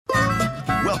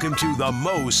Welcome to the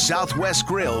Moe's Southwest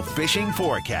Grill Fishing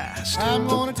Forecast. I'm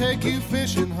gonna take you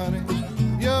fishing, honey.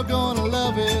 You're gonna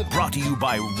love it. Brought to you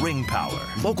by Ring Power,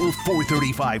 Local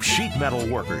 435 Sheet Metal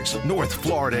Workers, North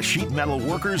Florida Sheet Metal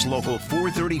Workers Local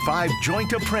 435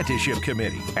 Joint Apprenticeship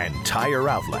Committee, and Tire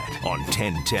Outlet on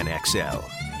 1010XL.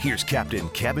 Here's Captain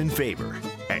Kevin Faber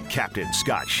and Captain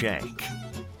Scott Shank.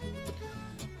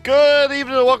 Good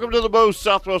evening and welcome to the Moe's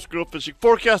Southwest Grill Fishing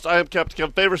Forecast. I am Captain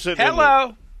Kevin Faber sitting in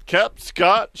Hello. Captain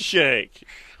Scott Shank.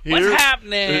 What's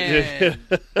happening?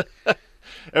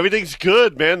 Everything's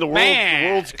good, man. The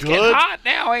world's It's good. getting hot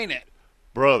now, ain't it?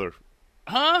 Brother.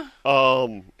 Huh?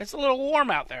 It's a little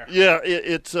warm out there. Yeah,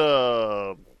 it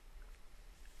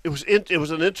was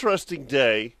an interesting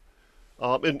day.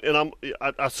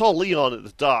 I saw Leon at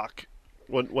the dock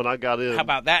when I got in. How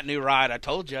about that new ride I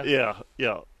told you? Yeah.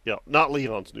 Not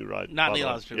Leon's new ride. Not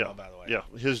Leon's new ride, by the way. Yeah,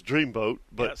 his dream boat.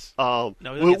 But Yes.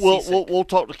 we'll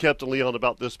talk to Captain Leon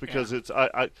about this because it's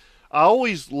I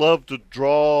always love to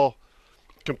draw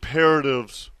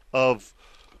comparatives of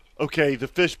the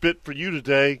fish bit for you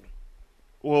today.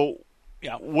 Well,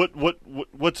 Yeah.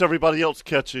 what's everybody else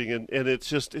catching? And it's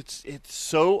just it's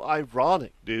so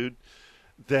ironic, dude,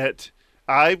 that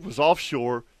I was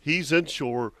offshore, he's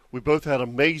inshore. We both had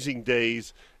amazing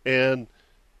days, and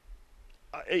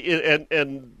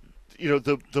you know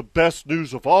the best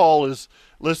news of all is,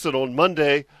 listen, on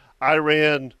Monday I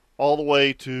ran all the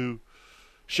way to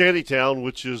Shantytown,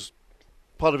 which is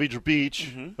Ponte Vedra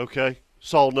Beach. Mm-hmm. Okay,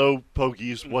 saw no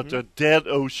pogies. Mm-hmm. Went to dead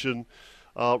ocean.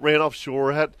 Ran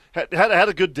offshore. Had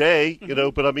a good day, you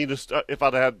know. But I mean, if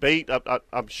I'd had bait,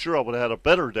 I'm sure I would have had a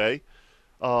better day.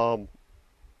 On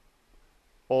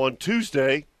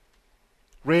Tuesday,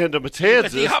 ran to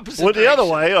Matanzas. Went the other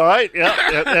way. All right,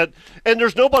 yeah. and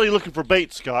there's nobody looking for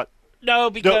bait, Scott.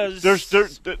 No, because There's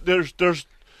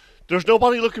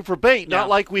nobody looking for bait. No. Not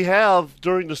like we have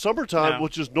during the summertime, No.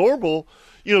 which is normal.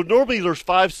 You know, normally there's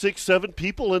 5, 6, 7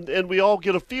 people, and we all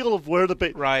get a feel of where the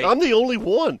bait. Right. I'm the only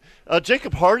one.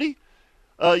 Jacob Hardy,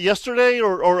 yesterday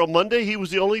or on Monday, he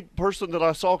was the only person that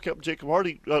I saw. Captain Jacob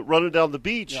Hardy running down the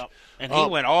beach. Yep. And he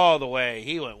went all the way.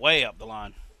 He went way up the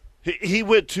line. He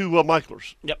went to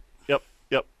Michler's. Yep.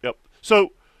 Yep.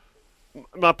 So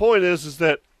my point is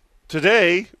that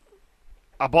today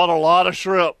I bought a lot of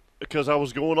shrimp because I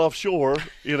was going offshore,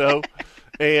 you know,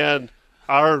 and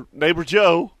our neighbor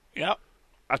Joe. Yep.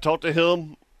 I talked to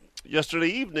him yesterday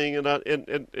evening,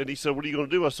 and he said, "What are you going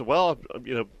to do?" I said, "Well,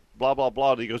 you know, blah blah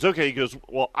blah." And he goes, "Okay." He goes,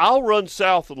 "Well, I'll run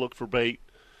south and look for bait."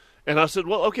 And I said,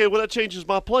 "Well, okay. Well, that changes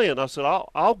my plan." I said,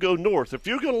 "I'll go north. If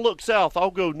you're going to look south, I'll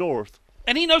go north."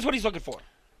 And he knows what he's looking for.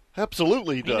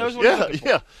 Absolutely, he does. knows what he's looking for.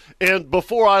 Yeah. And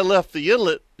before I left the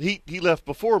inlet, he left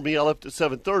before me. I left at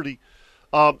 7:30.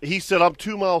 He said, "I'm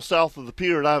 2 miles south of the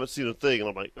pier, and I haven't seen a thing." And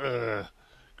I'm like,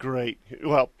 "Great.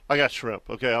 Well, I got shrimp.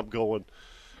 Okay, I'm going."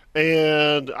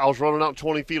 And I was running out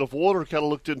 20 feet of water, kind of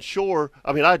looked inshore.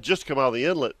 I mean, I had just come out of the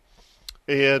inlet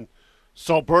and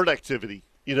saw bird activity,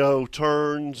 you know,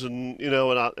 turns and, you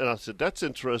know, and I said, "That's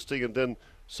interesting." And then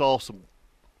saw some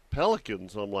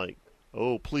pelicans. I'm like,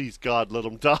 "Oh, please, God, let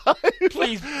them die."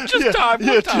 Please, just time.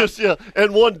 One time.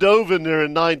 And one dove in there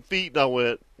in 9 feet, and I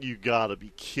went, "You got to be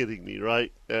kidding me,"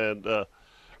 right? And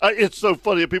it's so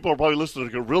funny. People are probably listening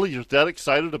and go, "Really, you're that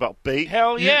excited about bait?"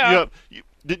 Hell yeah.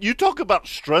 Did you talk about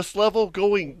stress level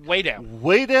going Way down.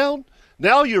 Way down?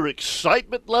 Now your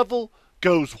excitement level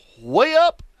goes way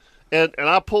up, and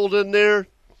I pulled in there,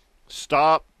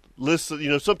 stopped, listen. You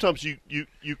know, sometimes you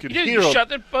can hear You them. shut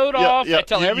the boat off. I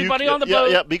tell everybody on the boat.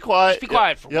 Yeah, be quiet. Just be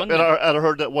quiet for 1 minute. And I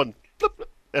heard that one flip,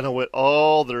 flip, and I went,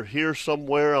 "Oh, they're here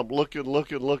somewhere." I'm looking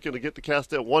to get the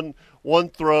cast out. One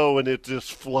throw, and it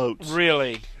just floats.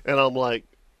 Really? And I'm like,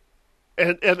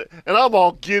 and I'm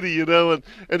all giddy, you know,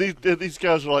 and these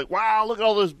guys are like, "Wow, look at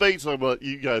all those baits." I'm like,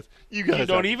 you guys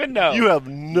don't even know. You have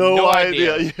no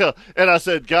idea. Yeah. And I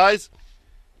said, "Guys,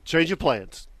 change your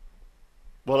plans."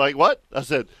 Well, like what? I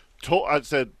said,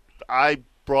 I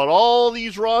brought all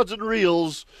these rods and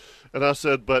reels, and I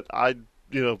said, but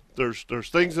there's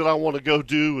things that I want to go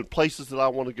do and places that I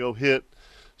want to go hit.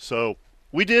 So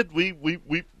we did. We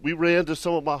ran to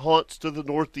some of my haunts to the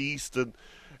northeast, and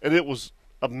it was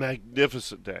a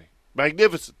magnificent day.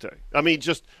 Magnificent day. I mean,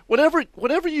 just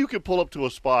whenever you can pull up to a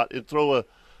spot and throw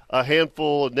a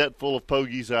handful, a net full of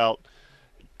pogies out.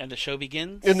 And the show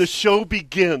begins? And the show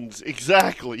begins,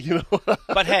 exactly. You know.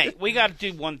 But hey, we got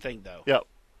to do one thing, though. Yep.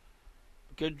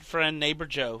 Good friend, neighbor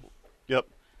Joe. Yep.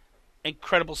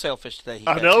 Incredible sailfish today.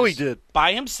 I know he did.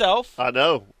 By himself. I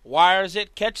know. Wires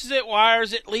it, catches it,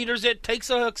 wires it, leaders it, takes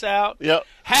the hooks out. Yep.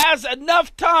 Has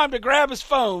enough time to grab his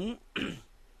phone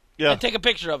Yeah. And take a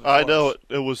picture of it. I know it.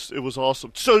 It was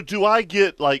awesome. So do I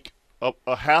get like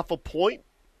a half a point?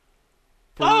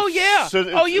 Oh, yeah.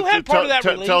 You had part of that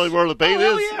release. Tell him where the bait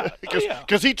is? Yeah.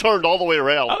 Because he turned all the way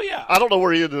around. Oh, yeah. I don't know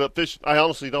where he ended up fishing. I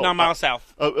honestly don't. 9 miles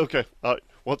south. Oh, okay. All right.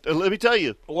 Well, let me tell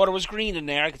you. The water was green in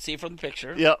there. I could see it from the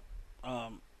picture. Yeah.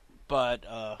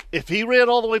 But if he ran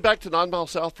all the way back to 9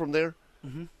 miles south from there,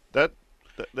 that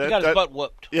he got his butt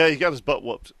whooped. Yeah, he got his butt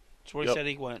whooped. That's where he said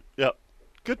he went. Yep.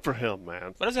 Good for him,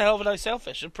 man. But it's a hell of a nice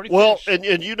sailfish. It's pretty well, fish.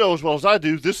 and you know as well as I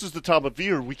do, this is the time of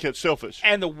year we catch sailfish.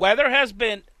 And the weather has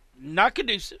been not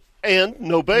conducive. And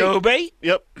no bait. No bait.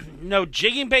 Yep. No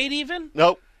jigging bait even.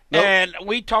 Nope. And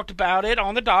we talked about it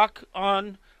on the dock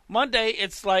on Monday.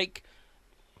 It's like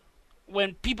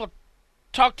when people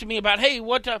talk to me about, hey,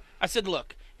 I said,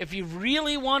 look, if you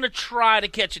really want to try to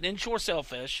catch an inshore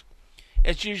sailfish,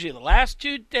 it's usually the last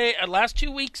 2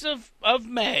 weeks of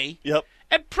May. Yep.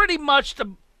 And pretty much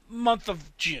the month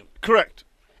of June. Correct.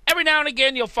 Every now and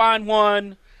again you'll find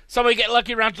one. Somebody get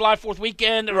lucky around July 4th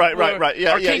weekend. Right.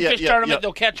 Yeah, or Kingfish tournament,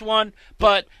 they'll catch one.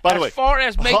 But by the way, far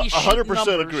as maybe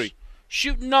 100%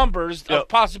 shooting numbers of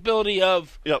possibility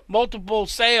of multiple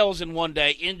sails in one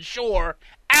day inshore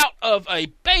out of a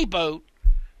bay boat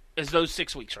is those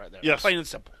 6 weeks right there. Yes. Plain and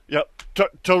simple. Yep.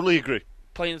 Totally agree.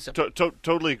 Plain and simple.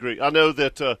 Totally agree. I know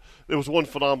that there was one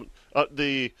phenomenon.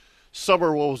 The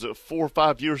summer, what was it, 4 or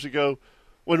 5 years ago,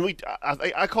 when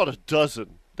I caught a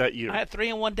dozen that year. I had 3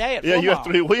 in one day at 4 Mile. You had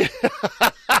 3.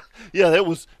 Yeah, it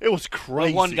was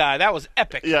crazy. One guy, that was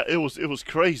epic. Yeah, it was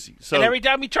crazy. So, and every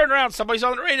time we turn around, somebody's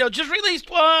on the radio, just released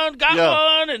one, got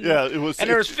one, and it was. And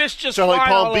there's fish just like flying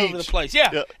Palm all Beach. over the place.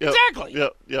 Yeah, exactly.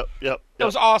 Yep. It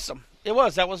was awesome. It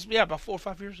was. That was about 4 or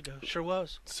 5 years ago. It sure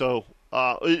was. So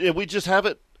we just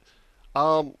haven't.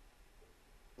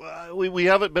 We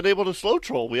haven't been able to slow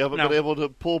troll. We haven't been able to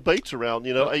pull baits around.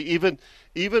 You know, even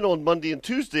on Monday and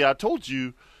Tuesday, I told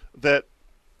you that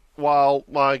while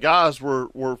my guys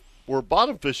were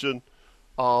bottom fishing,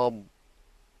 I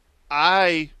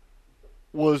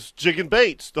was jigging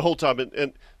baits the whole time,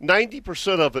 and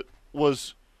 90% of it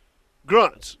was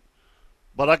grunts.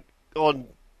 But on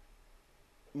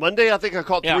Monday, I think I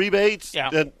caught 3 baits. Yeah.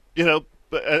 And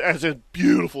as in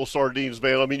beautiful sardines,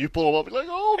 man. I mean, you pull them up, you're like,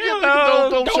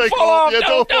 don't shake fall off. Yeah,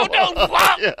 don't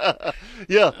flop.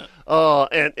 Yeah.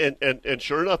 And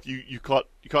sure enough, you caught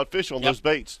fish on those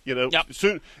baits. As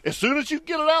soon as you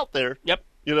get it out there. Yep.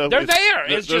 They're there.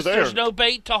 It's just there. There's no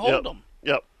bait to hold them.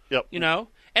 Yep.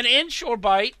 An inshore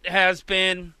bite has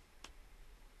been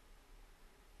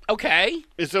okay.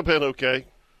 It's been okay.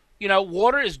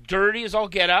 Water is dirty as all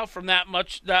get out from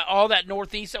all that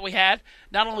northeast that we had.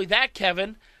 Not only that,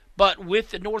 Kevin, but with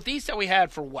the northeast that we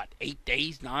had for 8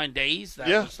 days, 9 days, that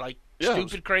was like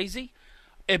stupid crazy.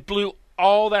 It blew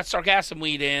all that sargassum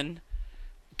weed in.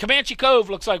 Comanche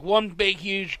Cove looks like one big,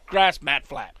 huge grass mat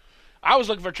flat. I was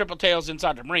looking for triple tails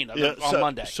inside the marina on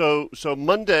Monday. So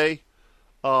Monday,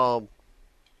 it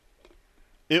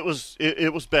was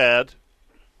bad.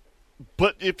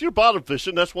 But if you're bottom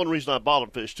fishing, that's one reason I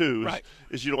bottom fish too.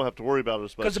 Is you don't have to worry about it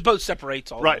as much because the boat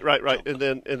separates all. Right. And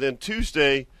then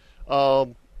Tuesday,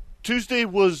 was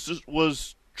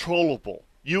trollable.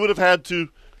 You would have had to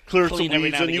clear some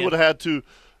weeds, and you would have had to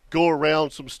go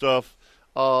around some stuff.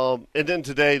 And then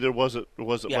today there wasn't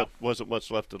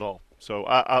much left at all. So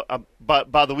I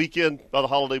by the weekend, by the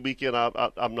holiday weekend,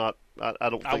 I'm not.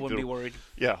 I don't think I wouldn't be worried.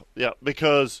 Yeah,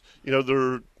 because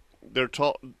they're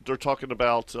talking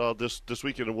about this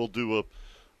weekend, and we'll do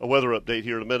a weather update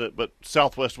here in a minute. But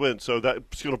southwest wind, so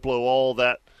that's going to blow all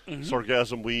that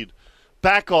sargassum weed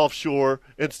back offshore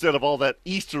instead of all that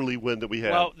easterly wind that we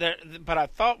had. Well, but I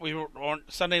thought we were on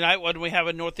Sunday night. What did we have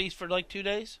in northeast for like 2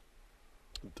 days?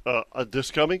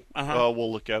 This coming,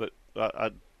 we'll look at it.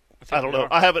 I don't know.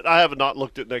 I haven't not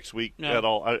looked at next week at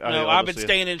all. I've been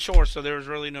staying inshore, so there was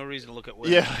really no reason to look at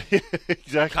wind. Yeah,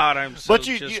 exactly. God, I'm so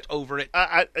over it.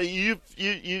 I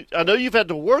know you've had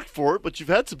to work for it, but you've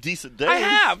had some decent days. I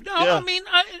have. No, I mean,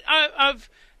 I've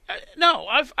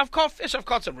caught fish. I've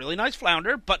caught some really nice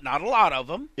flounder, but not a lot of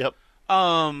them. Yep.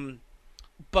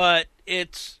 But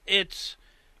it's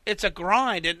a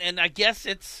grind, and I guess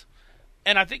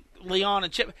and I think Leon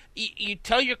and Chip, you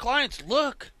tell your clients,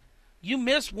 look, you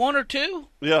miss 1 or 2.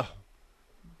 Yeah.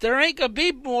 There ain't gonna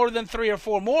be more than 3 or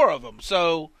 4 more of them.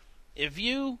 So if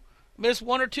you miss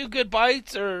 1 or 2 good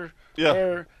bites or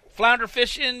flounder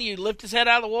fishing, you lift his head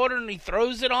out of the water and he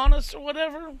throws it on us or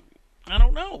whatever. I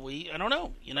don't know. I don't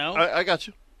know. I got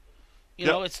you. You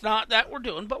know, it's not that we're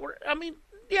doing, but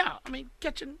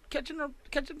catching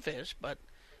fish, but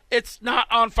it's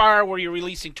not on fire where you're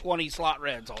releasing 20 slot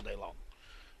reds all day long.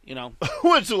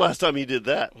 When's the last time you did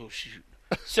that? Oh shoot.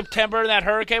 September in that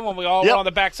hurricane when we all were on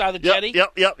the backside of the jetty?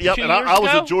 Yep. 2 And I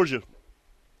was in Georgia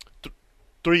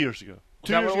 3 years ago. Is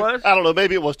that what it was? I don't know.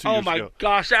 Maybe it was 2 years ago. Oh, my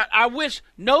gosh. I wish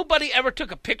nobody ever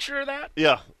took a picture of that.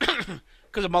 Yeah.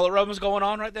 Because the mullet run was going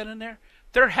on right then and there.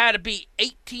 There had to be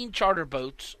 18 charter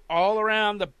boats all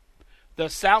around the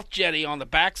South Jetty on the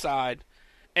backside,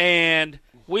 and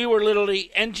we were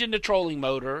literally engine to trolling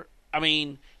motor. I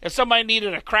mean, if somebody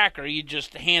needed a cracker, you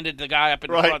just handed the guy up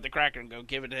in the front the cracker and go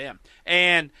give it to him.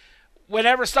 And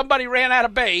whenever somebody ran out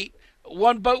of bait,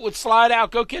 one boat would slide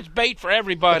out, go catch bait for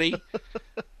everybody,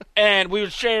 and we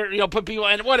would share, put people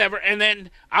in, whatever. And then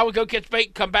I would go catch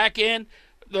bait, come back in.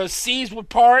 The seas would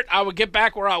part. I would get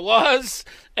back where I was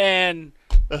and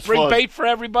bring bait for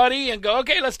everybody and go,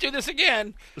 okay, let's do this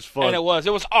again. It's fun. And it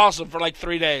was awesome for like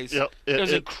 3 days. Yep. It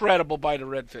was an incredible bite of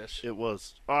redfish. It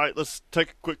was. All right, let's take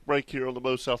a quick break here on the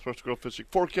Moe's Southwest Grill Fishing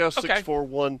Forecast,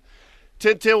 641-1010.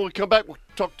 When we come back, we'll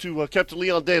talk to Captain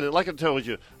Leon Dana. Like I told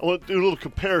you, I want to do a little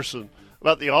comparison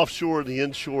about the offshore and the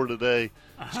inshore today.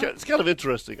 It's kind of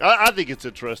interesting. I think it's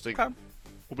interesting. Okay.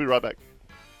 We'll be right back.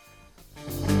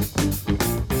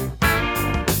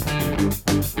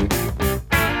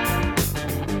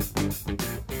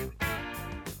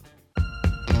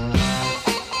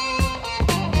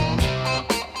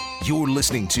 You're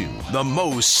listening to the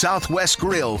Moe's Southwest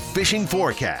Grill Fishing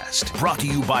Forecast, brought to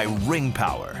you by Ring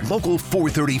Power, Local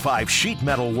 435 Sheet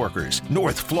Metal Workers,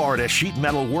 North Florida Sheet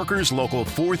Metal Workers Local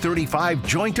 435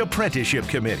 Joint Apprenticeship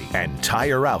Committee, and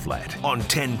Tire Outlet on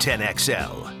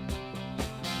 1010XL.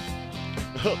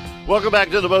 Welcome back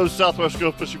to the Moe's Southwest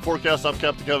Grill Fishing Forecast. I'm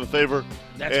Captain Kevin Favor.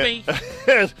 That's me.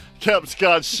 And Captain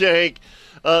Scott Shank.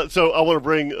 So I want to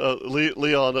bring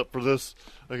Leon up for this.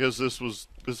 I guess this was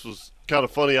kind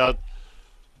of funny.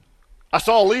 I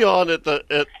saw Leon at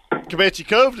Comanche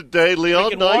Cove today. Leon,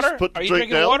 drinking nice. Water? Put the Are you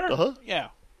drink drinking down. water? Uh-huh. Yeah.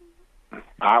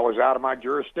 I was out of my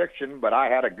jurisdiction, but I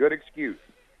had a good excuse.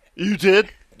 You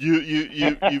did.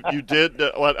 You did.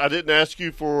 I didn't ask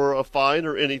you for a fine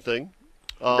or anything.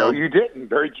 No, you didn't.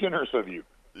 Very generous of you.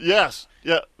 Yes.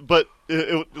 Yeah. But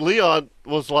Leon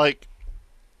was like,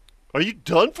 "Are you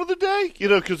done for the day?"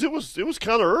 Because it was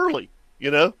kind of early.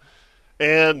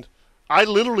 And I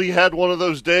literally had one of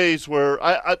those days where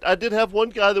I did have one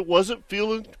guy that wasn't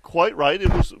feeling quite right.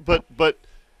 It was, but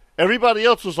everybody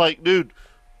else was like, "Dude,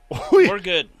 we're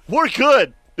good. We're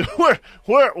good.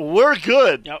 we're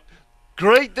good. Yep.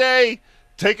 Great day.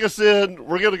 Take us in.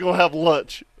 We're gonna go have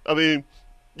lunch." I mean,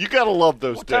 you gotta love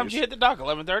those What days. time did you hit the dock?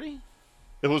 11:30.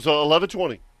 It was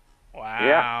 11:20.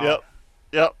 Wow.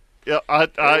 Yep.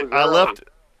 I left.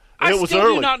 I It was still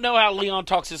early. do not know how Leon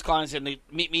talks his clients and they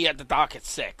meet me at the dock at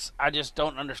 6. I just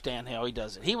don't understand how he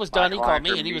does it. He was done. He called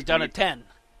me, and he was done at 10.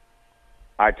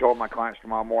 I told my clients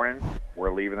tomorrow morning,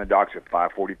 we're leaving the docks at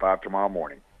 5:45 tomorrow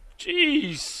morning.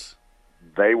 Jeez.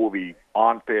 They will be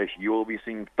on fish. You will be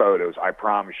seeing photos, I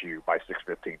promise you, by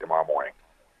 6:15 tomorrow morning.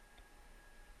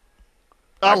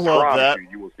 I love promise that.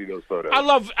 You will see those photos.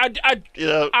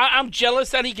 I'm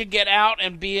jealous that he could get out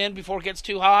and be in before it gets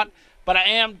too hot. But I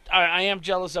am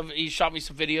jealous of. He shot me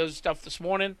some videos and stuff this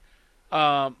morning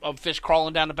of fish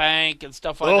crawling down the bank and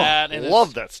stuff like that. And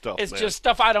love that stuff. It's man. just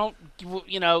stuff I don't,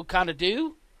 kind of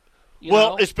do.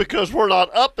 It's because we're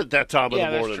not up at that time of the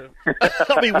morning. That's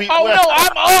true. I mean, no,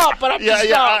 I'm up, but I'm just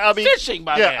not fishing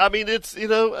by then. I mean, it's I'm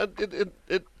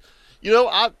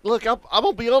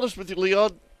gonna be honest with you,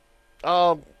 Leon.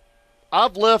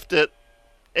 I've left at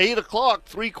 8 o'clock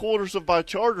 3/4 of my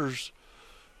charters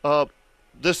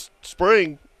this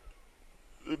spring,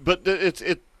 but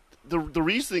the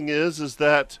reasoning is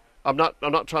that I'm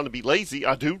not trying to be lazy.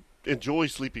 I do enjoy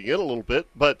sleeping in a little bit,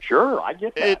 but sure, I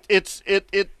get that.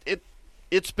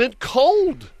 It's been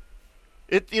cold.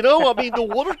 I mean, the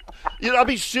water. I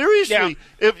mean, seriously.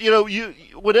 Yeah.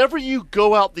 If whenever you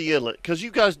go out the inlet, because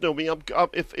you guys know me,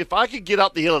 if I could get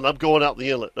out the inlet, I'm going out the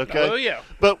inlet. Okay. Oh yeah.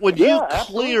 But when you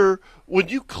clear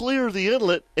the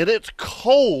inlet and it's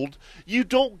cold, you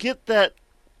don't get that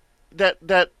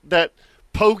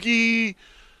pokey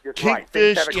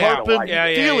kingfish tarpon feeling.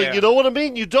 Yeah. You know what I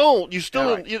mean? You don't. You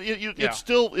still. Right. It's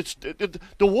still.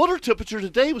 The water temperature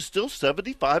today was still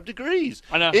 75 degrees.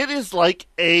 I know. It is like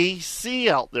AC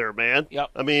out there, man. Yep.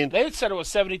 I mean, they had said it was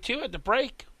 72 at the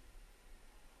break.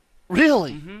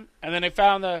 really. Mm-hmm. And then they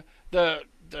found the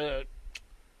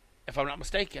if I'm not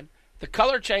mistaken, the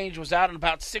color change was out in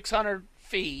about 600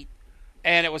 feet,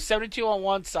 and it was 72 on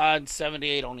one side and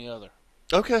 78 on the other.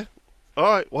 Okay. All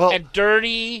right. Well, And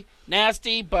dirty,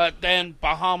 nasty, but then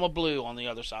Bahama blue on the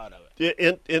other side of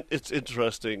it. it's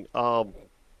interesting.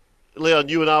 Leon,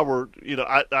 you and I were,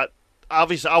 I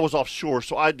obviously I was offshore,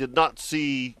 so I did not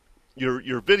see,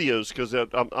 your videos because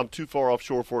I'm too far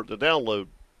offshore for it to download.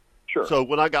 Sure. So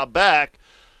when I got back,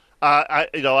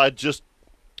 I just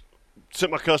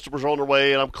sent my customers on their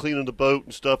way, and I'm cleaning the boat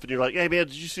and stuff. And you're like, "Hey man,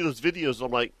 did you see those videos?" And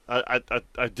I'm like,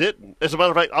 "I didn't." As a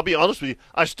matter of fact, I'll be honest with you,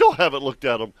 I still haven't looked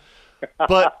at them.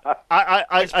 But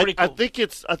I think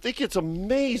it's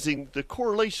amazing the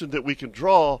correlation that we can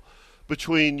draw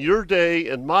between your day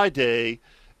and my day,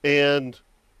 and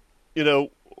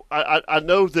I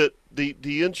know that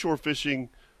the inshore fishing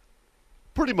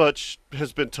pretty much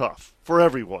has been tough for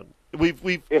everyone. We're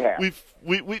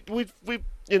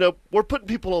putting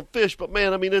people on fish, but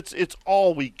man, I mean it's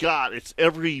all we got. It's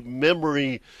every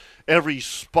memory, every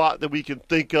spot that we can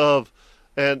think of.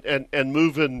 And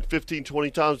moving 15,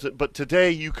 20 times. But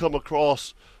today you come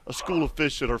across a school of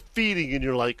fish that are feeding, and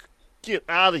you're like, get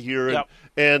out of here. Yep.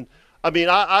 And I mean,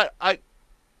 I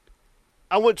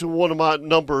went to one of my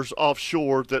numbers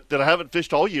offshore that I haven't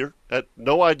fished all year. Had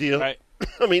no idea. Right.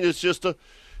 I mean, it's just a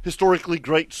historically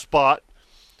great spot.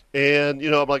 And,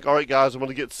 I'm like, all right, guys, I'm going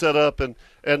to get set up. And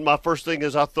my first thing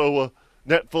is I throw a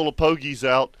net full of pogies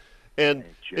out. And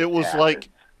it was like,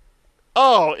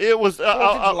 oh, it was.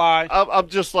 I'm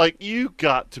just like, you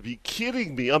got to be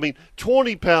kidding me. I mean,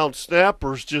 20-pound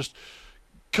snappers just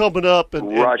coming up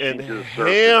and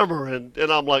hammering,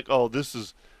 and I'm like, oh, this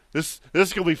is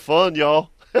gonna be fun, y'all.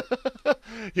 I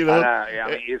mean,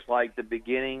 it's like the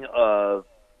beginning of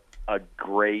a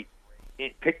great.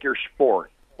 Pick your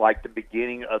sport, like the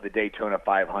beginning of the Daytona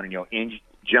 500.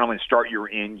 Gentlemen, start your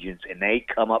engines, and they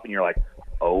come up, and you're like,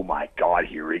 oh my God,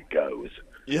 here it goes.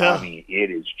 Yeah. I mean, it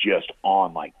is just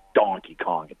on like Donkey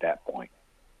Kong at that point.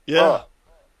 Yeah.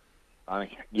 I mean,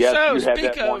 yes, so, you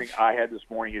had that morning. I had this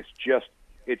morning.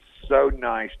 It's so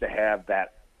nice to have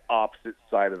that opposite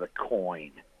side of the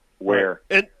coin where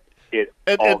it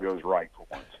all goes right for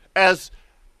once.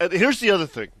 Here's the other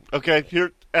thing, okay?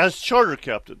 As charter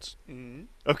captains,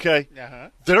 okay,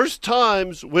 there's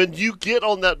times when you get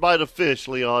on that bite of fish,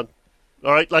 Leon,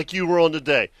 all right, like you were on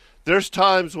today. There's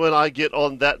times when I get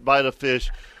on that bite of fish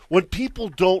when people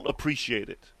don't appreciate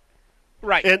it.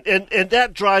 Right. And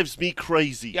that drives me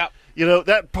crazy. Yep.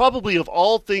 That probably of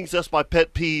all things, that's my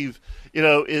pet peeve,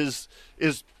 is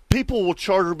people will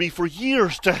charter me for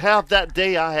years to have that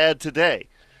day I had today.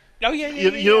 Oh, yeah.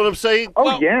 You know what I'm saying?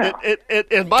 Oh, yeah.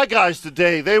 And my guys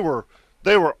today, they were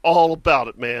all about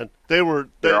it, man.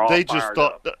 They just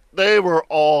thought they were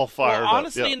all fired up.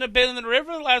 Honestly, I've been in the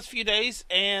river the last few days,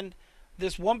 and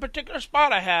this one particular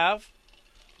spot I have,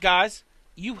 guys,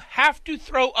 you have to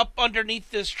throw up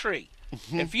underneath this tree.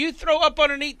 If you throw up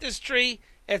underneath this tree,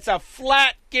 it's a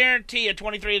flat guarantee a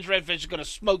 23-inch redfish is going to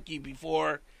smoke you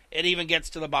before it even gets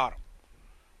to the bottom.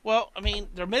 Well, I mean,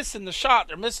 they're missing the shot.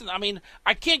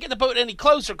 I can't get the boat any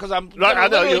closer because I'm going to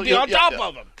literally be on top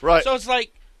of them. Right. So it's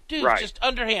like, dude, just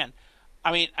underhand.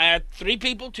 I mean, I had 3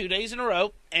 people 2 days in a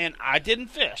row, and I didn't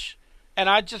fish. And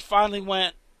I just finally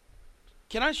went,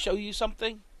 can I show you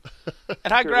something?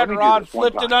 And I grabbed a rod,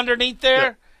 flipped it underneath there.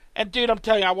 Yeah. And, dude, I'm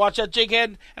telling you, I watched that jig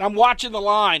head, and I'm watching the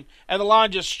line, and the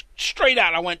line just straight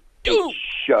out. I went, dude,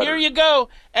 here you go.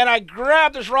 And I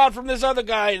grabbed this rod from this other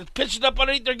guy and pitched it up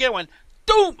underneath there again. Went,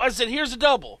 doom. I said, here's a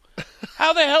double.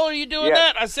 How the hell are you doing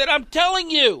that? I said, I'm telling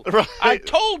you. Right. I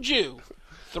told you.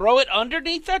 Throw it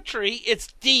underneath that tree. It's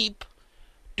deep.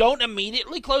 Don't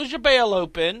immediately close your bail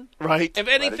open. Right. If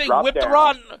anything, whip the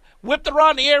rod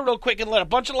in the air real quick and let a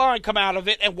bunch of line come out of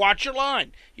it and watch your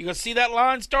line. You're going to see that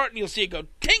line start and you'll see it go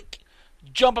tink,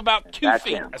 jump about 2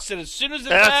 feet. Him. I said, as soon as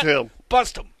it's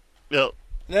bust them. Yep.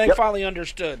 And they finally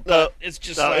understood. It's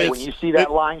just when you see that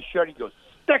line shut, you go,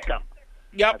 stick them.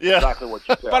 Yep. That's exactly what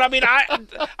you said. But I mean,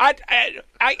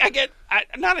 I get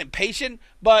I'm not impatient,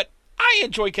 but I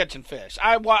enjoy catching fish.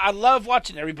 I love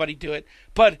watching everybody do it,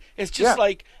 but it's just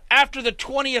like after the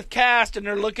 20th cast and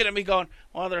they're looking at me going,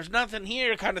 well, there's nothing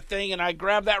here kind of thing, and I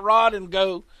grab that rod and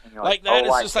go like that.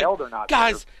 It's just like,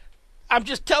 guys, I'm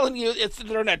just telling you,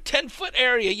 they're in a 10-foot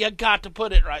area. You got to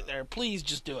put it right there. Please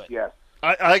just do it. Yes.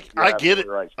 I get it.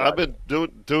 Right, I've been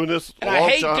doing this a long time. I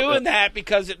hate doing that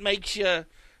because it makes you,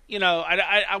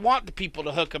 I want the people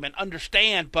to hook them and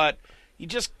understand, but you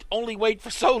just only wait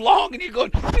for so long, and you're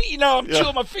going, I'm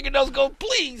chewing my fingernails going,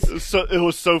 please. So it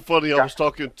was so funny. I was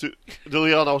talking to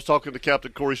Leon. I was talking to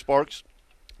Captain Corey Sparks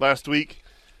last week,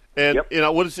 and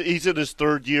he's in his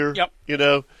 3rd year.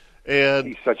 Yep. And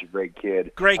he's such a great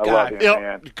kid. Great guy. I love him,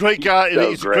 man. Great guy, and so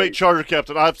he's a great charter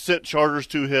captain. I've sent charters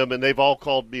to him, and they've all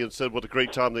called me and said what a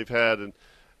great time they've had.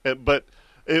 But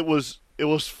it was it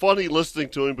was funny listening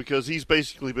to him because he's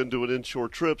basically been doing inshore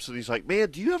trips, and he's like, man,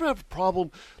 do you ever have a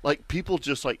problem like people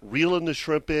just like reeling the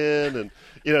shrimp in and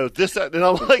this, that, and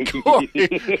I'm like, Corey,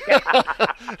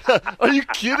 are you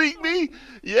kidding me?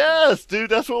 Yes, dude,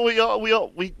 that's what we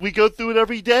go through it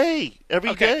every day.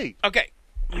 Okay.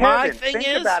 Kevin, My thing think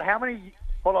is about how many.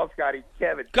 Hold on, Scotty.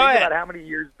 Kevin, Go think ahead. about how many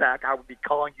years back I would be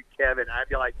calling you Kevin. I'd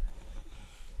be like,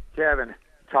 Kevin,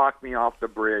 talk me off the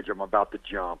bridge. I'm about to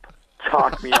jump.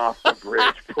 Talk me off the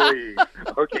bridge, please.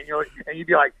 Okay, and you'd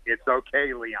be like, it's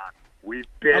okay, Leon. We've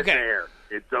been there.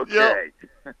 It's okay.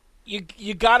 Yep.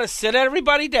 You got to sit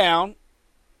everybody down,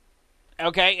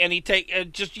 okay,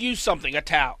 and just use something, a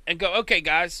towel, and go, okay,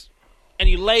 guys, and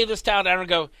you lay this towel down and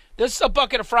go, this is a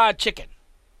bucket of fried chicken.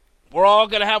 We're all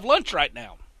going to have lunch right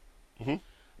now. Mm-hmm.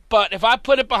 But if I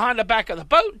put it behind the back of the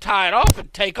boat and tie it off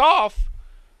and take off,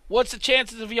 what's the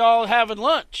chances of y'all having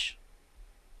lunch?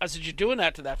 I said, you're doing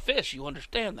that to that fish. You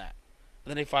understand that.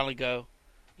 And then they finally go,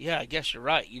 yeah, I guess you're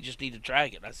right. You just need to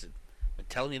drag it. I said, I've been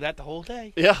telling you that the whole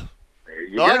day. Yeah. There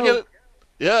you No, go. I get it.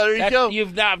 Yeah, there you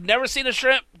go. I've never seen a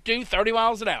shrimp do 30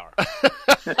 miles an hour.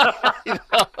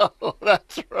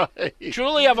 That's right.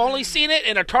 Truly, I've only seen it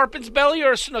in a tarpon's belly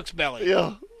or a snook's belly.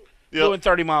 Yeah. Doing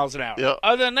 30 miles an hour. Yeah.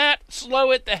 Other than that,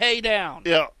 slow it the hay down.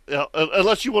 Yeah.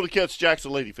 Unless you want to catch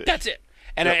Jackson ladyfish. That's it.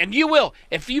 And Yep. and you will.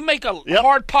 If you make a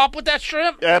hard pop with that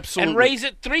shrimp Absolutely. and raise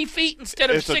it 3 feet instead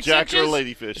of It's a 6 jack or inches,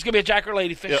 ladyfish. it's going to be a jack or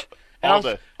ladyfish. Yep. And All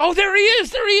day. Oh, there he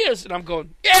is. And I'm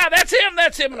going, yeah, that's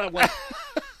him. And I went.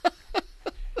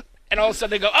 And all of a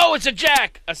sudden they go, oh, it's a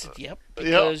jack. I said, yep,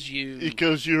 because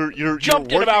you're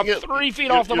jumped you're it about working 3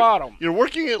 feet off the bottom. You're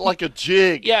working it like a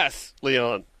jig. Yes.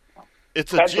 Leon.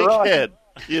 It's a That's jig right. head.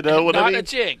 You know what I mean? Not a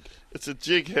jig. It's a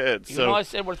jig head. Even So though I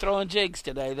said we're throwing jigs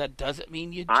today, that doesn't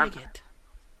mean you I'm- jig it.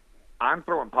 I'm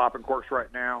throwing popping corks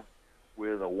right now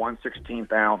with a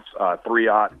 1/16 ounce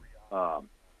 3/0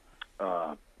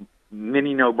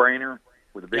 mini no-brainer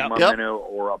with a big Yep. minnow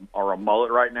or a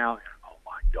mullet right now. And, oh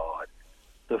my God,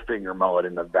 the finger mullet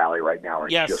in the valley right now are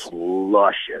Yes. just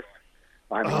luscious.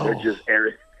 I mean, they're just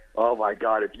airy. Oh my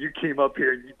God, if you came up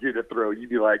here and you did a throw, you'd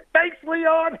be like, "Thanks,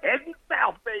 Leon, heading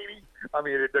south, baby." I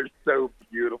mean, they're so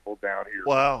beautiful down here.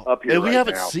 wow. up here And we right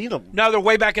haven't now. seen them. No, they're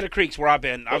way back in the creeks where I've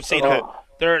been. I've seen them.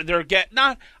 They're getting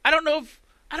not. I don't know.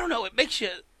 It makes you.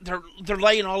 They're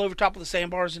laying all over top of the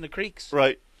sandbars in the creeks,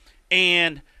 Right.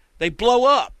 and they blow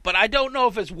up. But I don't know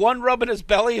if it's one rubbing his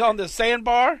belly on the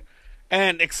sandbar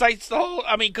and excites the whole.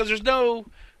 I mean, because there's nothing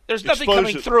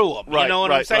coming Explosion. through them. Right, You know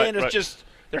what I'm right, saying? right, It's just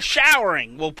they're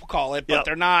showering. We'll call it, but Yep.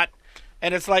 they're not.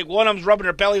 And it's like one of them's rubbing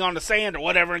their belly on the sand or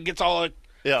whatever, and gets all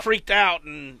freaked out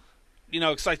and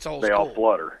excites the whole They school. all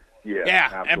flutter. Yeah, Yeah,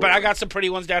 absolutely. but I got some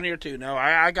pretty ones down here too. No,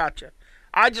 I got you.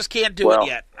 I just can't do Well- it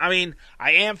yet. I mean,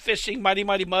 I am fishing Mighty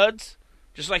Mighty Muds,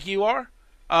 just like you are,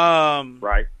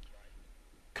 right.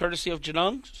 courtesy of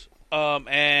Janung's,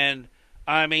 and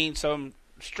I mean some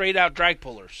straight out drag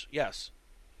pullers. Yes,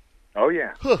 Oh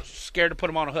yeah. scared to put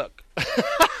them on a hook.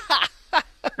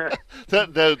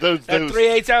 Those That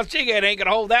 3/8 ounce jig head ain't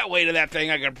gonna hold that weight of that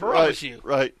thing. I can promise you.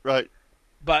 Right.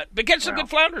 But catch some Wow. good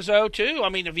flounders though too. I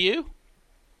mean, have you?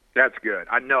 That's good.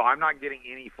 I know I'm not getting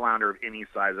any flounder of any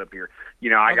size up here.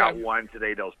 I got Okay. one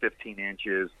today that was 15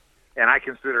 inches, and I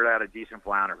consider that a decent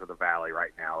flounder for the valley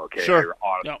right now. Okay, Sure. I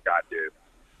honestly Yep. got to.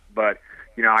 But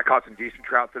I caught some decent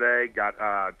trout today. Got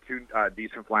 2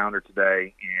 decent flounder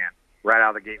today, and right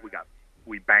out of the gate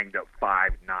we banged up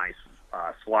 5 nice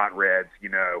slot reds.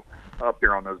 Up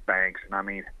there on those banks, and I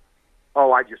mean,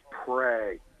 I just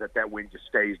pray that wind just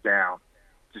stays down.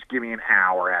 Just give me an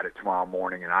hour at it tomorrow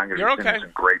morning, and I'm going to You're be sending okay.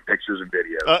 some great pictures and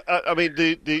videos. I mean,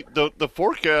 the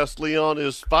forecast, Leon,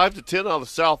 is 5 to 10 out of the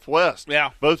southwest.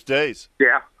 Yeah. Both days.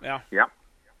 Yeah. Yeah.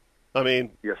 I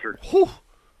mean, Yes, sir. whew,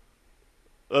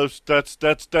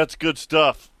 that's good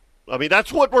stuff. I mean,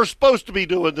 that's what we're supposed to be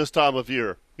doing this time of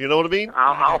year. You know what I mean?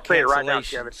 I'll say it right now,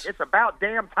 Kevin. cancellations. It's about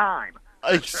damn time.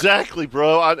 Exactly,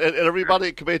 bro. And everybody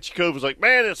at Comanche Cove was like,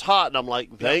 "Man, it's hot," and I'm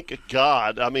like, "Thank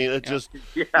God." I mean, it just,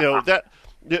 that.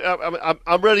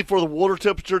 I'm ready for the water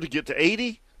temperature to get to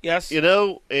 80. Yes.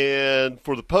 And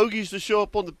for the pogies to show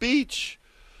up on the beach,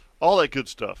 all that good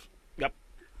stuff. Yep.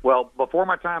 Well, before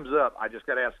my time's up, I just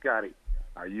got to ask Scotty,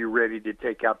 are you ready to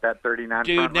take out that 39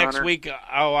 Dude, front next runner? week,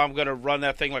 I'm going to run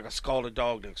that thing like a scalded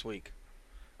dog next week.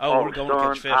 Oh, we're going son, to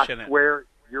catch fish in I it. swear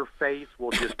your face will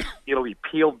just, it'll be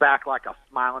peeled back like a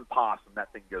smiling possum.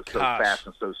 That thing goes so Gosh. fast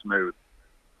and so smooth.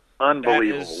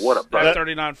 Unbelievable. That is- What a That bug.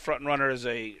 39 front runner is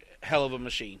a hell of a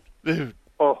machine. Dude,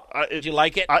 Oh, Did you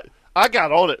like it? I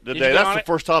got on it you today. get That's on the it?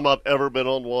 first time I've ever been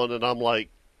on one, and I'm like,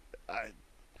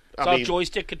 It's all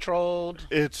joystick controlled.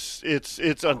 it's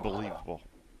unbelievable.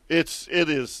 It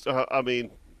is. I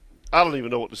mean, I don't even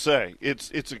know what to say.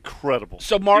 It's incredible.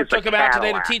 So Mark took him out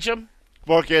today to teach him?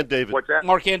 Mark and David. What's that?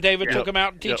 Mark and David took him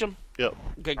out to teach him? Yep.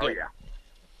 Okay, good. Oh,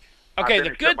 yeah. Okay, I the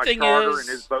good my thing charter is... and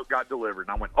his boat got delivered.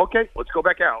 And I went, okay, let's go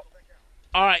back out.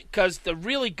 All right, because the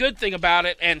really good thing about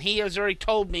it, and he has already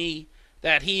told me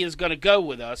that he is going to go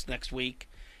with us next week,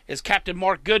 is Captain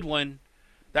Mark Goodwin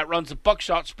that runs the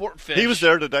Buckshot Sport Fish. He was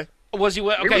there today. Was he?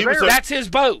 Okay, He was there. that's his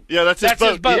boat. Yeah, that's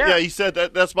his boat. Yeah, he said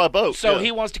that's my boat. So yeah.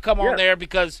 he wants to come on there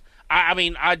because,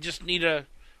 I just need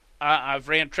I've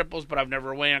ran triples, but I've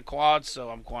never ran quads, so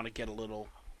I'm going to get a little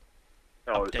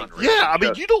update. Yeah, I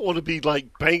mean, you don't want to be, like,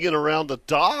 banging around the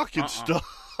dock and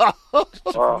stuff.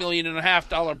 It's a $1.5 million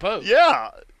boat.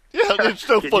 Yeah. Yeah, it's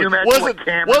so funny. Wasn't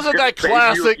that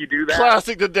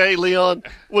classic today, Leon,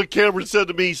 when Cameron said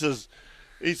to me, he said,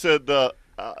 was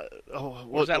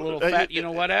that little fat, you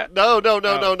know what at?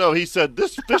 No. He said,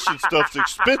 this fishing stuff's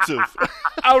expensive.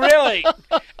 Oh, really?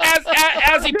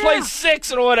 As he played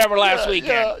 6 or whatever last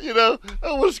weekend. Yeah,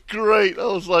 that was great. I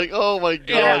was like, oh, my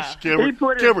gosh, Cameron. He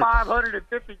put in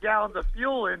 550 gallons of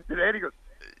fuel in today, and he goes,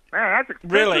 man, that's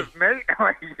expensive, really? mate.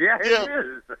 Yeah, it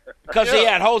is. Because he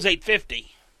had holes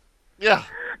 850. Yeah.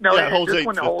 No, yeah, holds this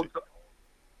one holds.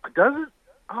 Does it?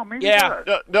 Oh, maybe it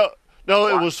does. No,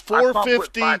 it was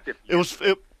 450. It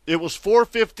was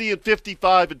 450 and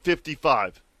 55 and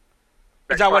 55.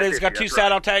 Is that what it is? It's got 2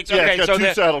 saddle tanks? Yeah, okay, it's got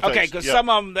 2 saddle tanks. Okay, because some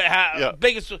of them that have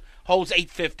biggest holds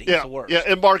 850. Yeah, is the worst. yeah.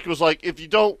 And Mark was like, if you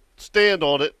don't stand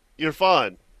on it, you're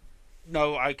fine.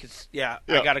 No, I could. Yeah.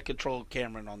 I got to control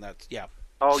Cameron on that. Yeah.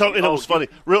 It was funny.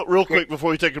 Real quick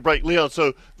before we take a break, Leon.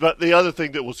 So the other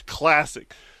thing that was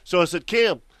classic. So I said,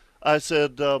 Cam, what's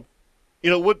your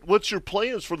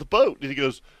plans for the boat? And he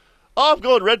goes, oh, I'm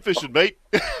going red fishing, mate.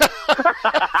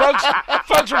 folks,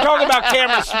 we're talking about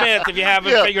Cameron Smith. If you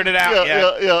haven't figured it out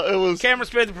yet, it was Cameron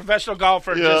Smith, a professional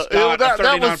golfer. Yeah, just got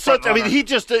that was such. runner. I mean,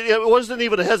 it wasn't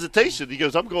even a hesitation. He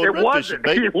goes, I'm going red fishing,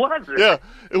 mate. It wasn't. Yeah,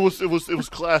 it was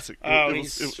classic. Oh, it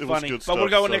was funny. was good but stuff, we're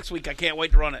going next week. I can't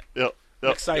wait to run it. Yep.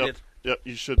 Excited. Yep,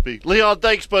 you should be. Leon,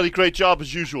 thanks, buddy. Great job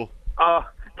as usual.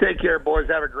 Take care, boys.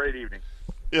 Have a great evening.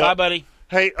 Bye, buddy.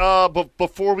 Hey, but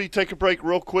before we take a break,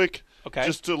 real quick,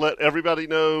 just to let everybody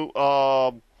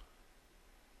know,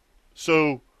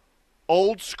 so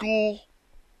old school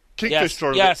Kingfish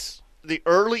tournament. Yes. The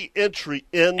early entry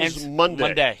ends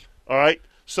Monday. All right,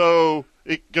 so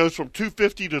it goes from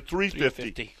 250 to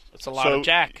 350. That's a lot of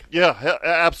jack. Yeah,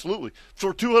 absolutely.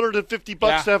 For $250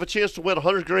 to have a chance to win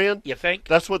 $100,000. You think?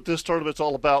 That's what this tournament's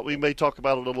all about. We may talk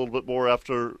about it a little bit more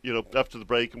after the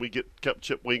break, and we kept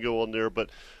Chip Wingo on there. But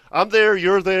I'm there,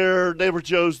 you're there, neighbor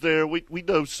Joe's there. We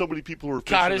know so many people who are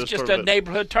fishing God, it's just a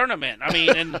neighborhood tournament. I mean,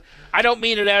 and I don't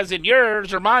mean it as in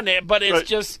yours or mine, but it's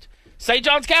just St.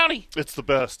 Johns County. It's the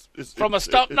best. From a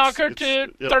stump knocker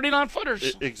to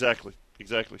 39-footers. Exactly.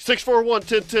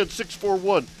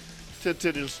 641-1010,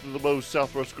 641-1010 is the Moe's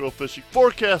Southwest Grill Fishing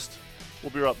Forecast. We'll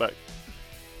be right back.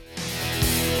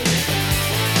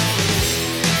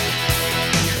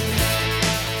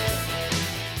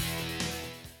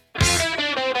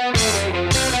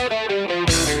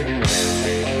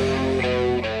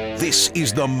 This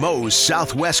is the Moe's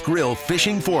Southwest Grill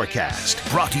Fishing Forecast,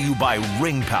 brought to you by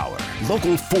Ring Power,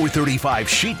 Local 435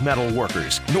 Sheet Metal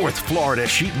Workers, North Florida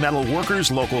Sheet Metal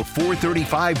Workers Local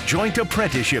 435 Joint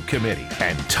Apprenticeship Committee,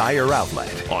 and Tire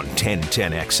Outlet on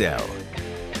 1010XL.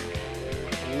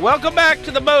 Welcome back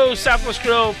to the Moe's Southwest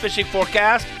Grill Fishing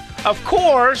Forecast. Of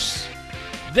course,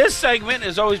 this segment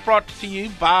is always brought to you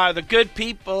by the good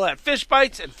people at Fish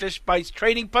Bites and Fish Bites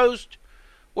Trading Post,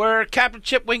 where Captain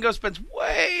Chip Wingo spends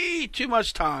way too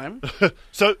much time.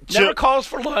 So never Chip, calls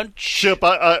for lunch. Chip,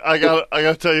 I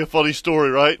gotta tell you a funny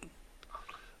story, right?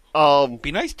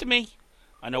 Be nice to me.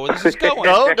 I know where this is going.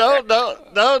 No. I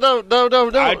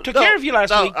took care of you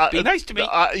last week. Be nice to me.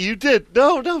 You did.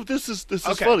 No. This is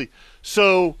funny.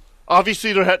 So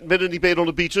obviously there hadn't been any bait on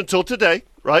the beach until today,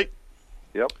 right?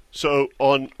 Yep. So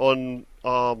on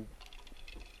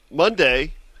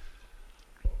Monday,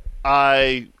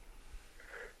 I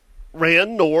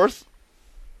ran north,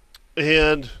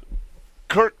 and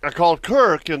I called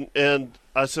Kirk, and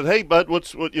I said, "Hey, bud,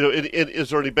 is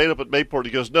there any bait up at Mayport?"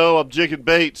 He goes, "No, I'm jigging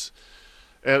baits."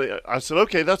 And I said,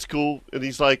 "Okay, that's cool." And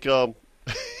he's like,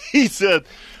 he said,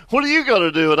 "What are you going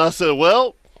to do?" And I said,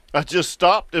 "Well, I just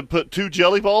stopped and put 2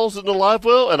 jelly balls in the live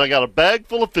well, and I got a bag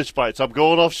full of fish bites. I'm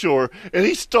going offshore." And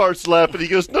he starts laughing. He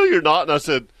goes, "No, you're not." And I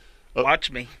said,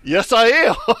 "Watch me." Yes, I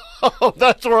am.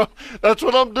 That's what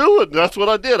I'm doing. That's what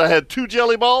I did. I had 2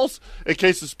 jelly balls in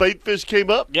case the spade fish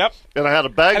came up. Yep. And I had a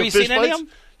bag of fish bites. Have you seen any of them?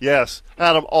 Yes. I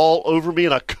had them all over me,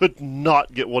 and I could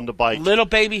not get one to bite. Little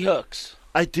baby hooks.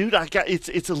 I got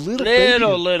it's a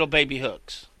little baby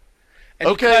hooks. And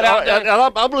okay, and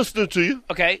I'm listening to you.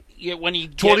 Okay, when you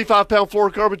 25-pound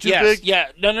fluorocarbon too big? Yeah,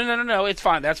 no, it's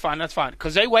fine. That's fine.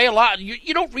 Because they weigh a lot.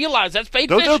 You don't realize that's spade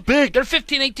fish. They're big. They're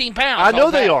 15, 18 pounds. I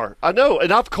know they are. I know,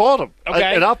 and I've caught them.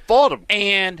 Okay, and I've fought them.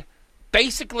 And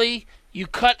basically, you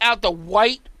cut out the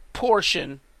white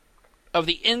portion of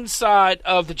the inside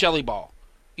of the jelly ball.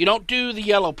 You don't do the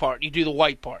yellow part. You do the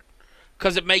white part.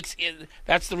 Because it makes it.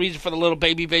 That's the reason for the little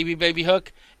baby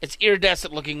hook. It's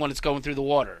iridescent looking when it's going through the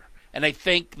water. And they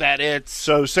think that it's...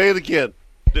 So, say it again.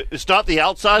 It's not the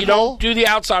outside You ball? don't do the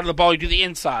outside of the ball. You do the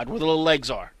inside where the little legs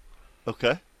are.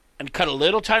 Okay. And cut a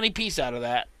little tiny piece out of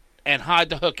that and hide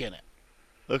the hook in it.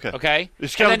 Okay.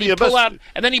 It's got to be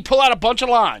and then you pull out a bunch of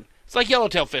line. It's like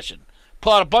yellowtail fishing.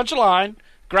 Pull out a bunch of line,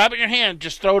 grab it in your hand,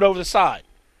 just throw it over the side.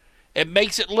 It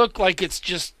makes it look like it's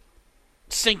just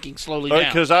sinking slowly down.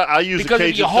 Because I use because a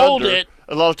if you hold it...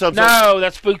 A lot of times... No,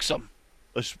 that spooks them.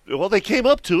 Well, they came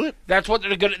up to it. That's what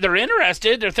they're good. They're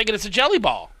interested. They're thinking it's a jelly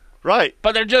ball, right?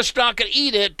 But they're just not going to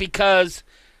eat it because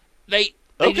they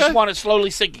just want it slowly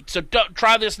sinking. So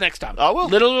try this next time. I will.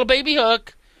 Little baby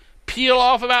hook, peel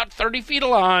off about 30 feet of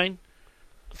line,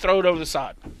 throw it over the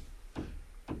side.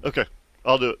 Okay,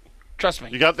 I'll do it. Trust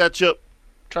me. You got that, Chip?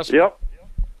 Trust me. Yep.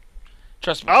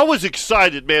 Trust me. I was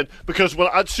excited, man, because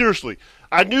seriously,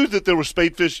 I knew that there were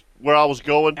spadefish where I was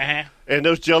going. And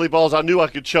those jelly balls, I knew I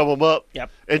could chum them up. Yep.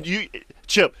 And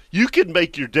Chip, you can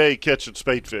make your day catching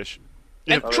spadefish.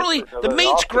 And truly, the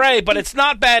meat's gray, but it's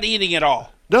not bad eating at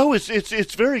all. No,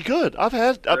 it's very good. I've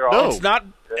had no.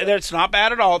 It's not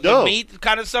bad at all. No. The meat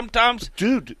kind of sometimes,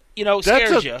 dude,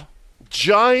 scares you.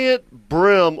 Giant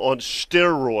brim on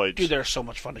steroids. Dude, they're so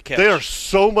much fun to catch. They are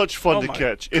so much fun to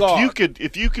catch. God.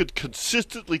 If you could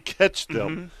consistently catch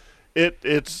them.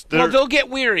 Well, they'll get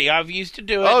weary. I've used to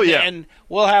do it. Oh, yeah. And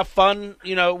we'll have fun.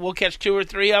 We'll catch 2 or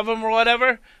 3 of them or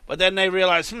whatever. But then they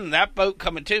realize, that boat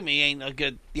coming to me ain't a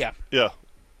good. Yeah. Yeah.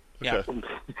 Okay.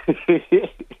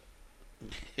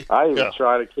 I even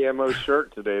tried a camo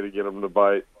shirt today to get them to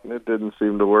bite, and it didn't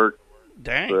seem to work.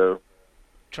 Dang. So.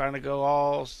 Trying to go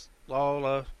all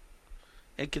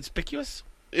inconspicuous.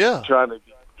 Yeah. Trying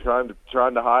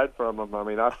to hide from them. I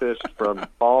mean, I fished from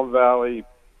Palm Valley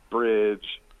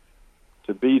Bridge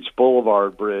to Beach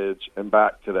Boulevard Bridge and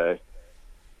back today,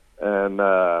 and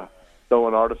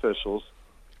throwing artificials,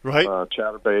 right?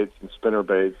 Chatterbaits and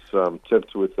spinnerbaits,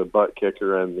 tipped with the butt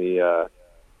kicker and the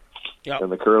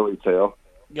and the curly tail.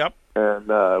 Yep.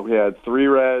 And we had 3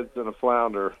 reds and a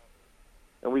flounder,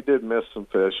 and we did miss some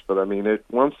fish. But I mean,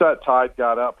 once that tide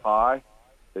got up high,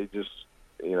 they just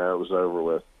it was over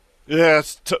with. Yeah,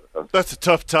 that's a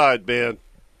tough tide, man.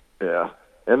 Yeah.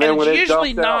 And then when it's it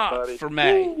usually dumped not out, buddy, for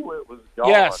May. It was gone.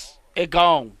 Yes, it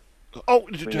gone. Oh,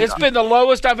 it's been the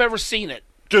lowest I've ever seen it,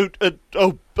 dude.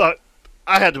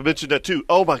 I had to mention that too.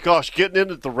 Oh my gosh, getting in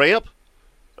at the ramp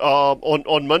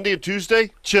on Monday and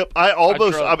Tuesday, Chip.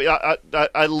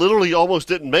 I literally almost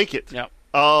didn't make it. Yeah.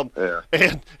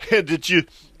 And did you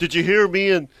hear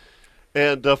me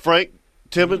and Frank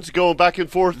Timmons going back and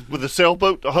forth with a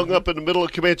sailboat hung up in the middle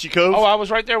of Comanche Cove? Oh, I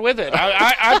was right there with it.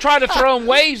 I tried to throw him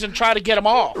waves and try to get him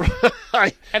off.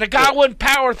 Right. And the guy wouldn't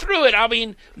power through it. I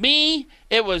mean,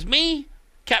 it was me,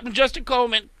 Captain Justin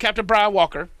Coleman, Captain Brian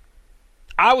Walker.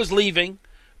 I was leaving.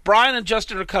 Brian and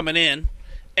Justin are coming in.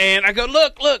 And I go,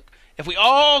 look, if we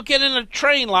all get in a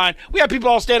train line, we have people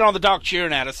all standing on the dock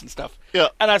cheering at us and stuff. Yeah.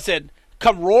 And I said,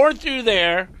 come roaring through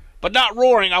there, but not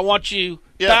roaring. I want you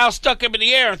bow stuck him in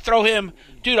the air and throw him.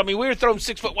 Dude, I mean, we were throwing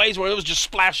 6-foot waves where it was just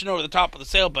splashing over the top of the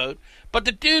sailboat. But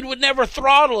the dude would never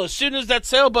throttle. As soon as that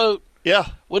sailboat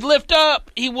would lift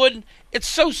up, he wouldn't. It's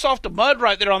so soft of mud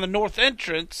right there on the north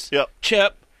entrance,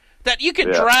 Chip, that you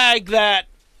could drag that,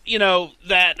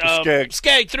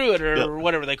 skag through it or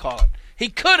whatever they call it. He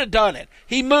could have done it.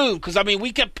 He moved because, I mean,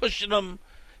 we kept pushing him.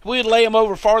 We'd lay him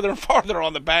over farther and farther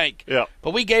on the bank. Yeah.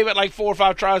 But we gave it like 4 or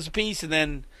 5 tries apiece, and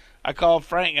then I called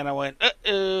Frank, and I went,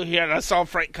 here. And I saw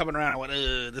Frank coming around. I went,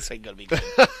 this ain't going to be good.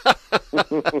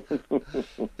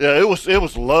 Yeah, it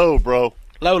was low, bro.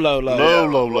 Low. Low.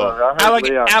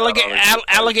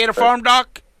 Alligator Farm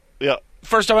Dock? Yeah.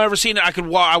 First time I ever seen it,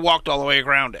 I walked all the way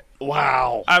around it.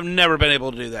 Wow. I've never been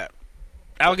able to do that.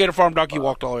 Alligator Farm Dock, you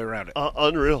walked all the way around it.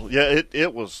 Unreal. Yeah,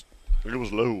 it was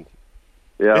low.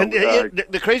 Yeah. And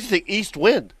the crazy thing, east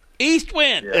wind. East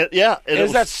wind. Yeah.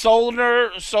 That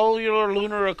solar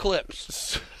lunar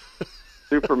eclipse?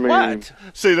 Supermoon. What?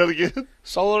 Say that again.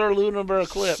 Solar lunar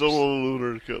eclipse. Solar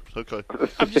lunar eclipse. Okay.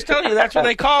 I'm just telling you, that's what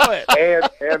they call it.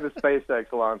 And the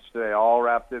SpaceX launch today, all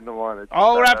wrapped into one.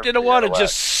 All wrapped into one, and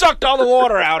just sucked all the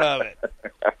water out of it.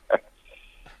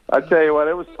 I tell you what,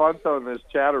 it was fun throwing those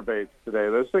chatterbaits today.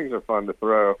 Those things are fun to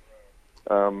throw.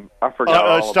 I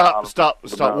forgot.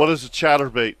 Stop! What is a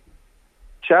chatterbait?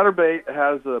 Chatterbait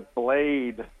has a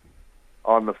blade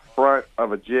on the front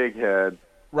of a jig head.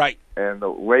 Right. And the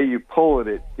way you pull it,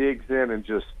 it digs in and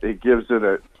it gives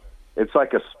it it's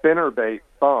like a spinnerbait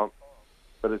thump,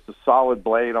 but it's a solid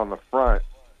blade on the front,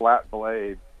 flat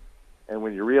blade. And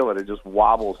when you reel it, it just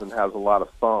wobbles and has a lot of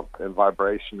thump and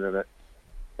vibration in it.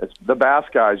 The bass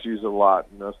guys use it a lot.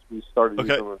 We started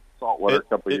using it in saltwater a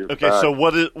couple years back. Okay, so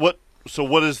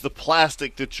what is the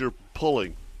plastic that you're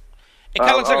pulling? It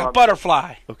kind of looks like a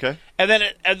butterfly. Okay. And then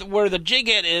where the jig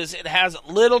head is, it has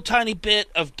a little tiny bit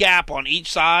of gap on each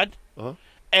side. Uh-huh.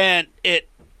 And it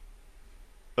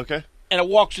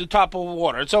walks to the top of the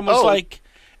water. It's almost like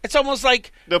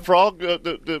the frog,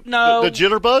 the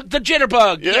jitterbug. The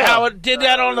jitterbug. Yeah, how it did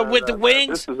that with the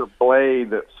wings. This is a blade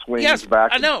that swings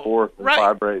back and forth and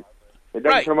vibrates. It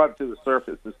doesn't come up to the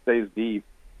surface; it stays deep.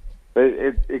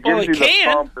 It gives you the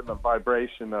thump and the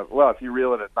vibration of if you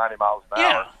reel it at 90 miles an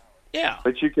hour. Yeah.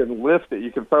 But you can lift it.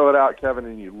 You can throw it out, Kevin,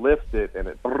 and you lift it, and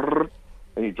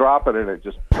you drop it, and it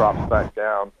just drops back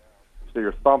down. So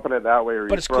you're thumping it that way, or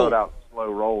you throw it out and slow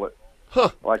roll it.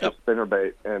 Like a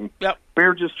spinnerbait. And we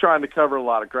were just trying to cover a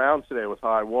lot of ground today with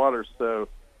high water. So,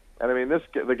 and I mean,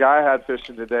 the guy I had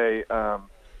fishing today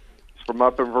from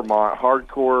up in Vermont,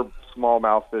 hardcore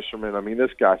smallmouth fisherman. I mean,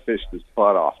 this guy fished his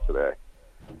butt off today.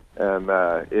 And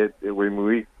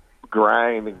we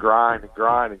grinded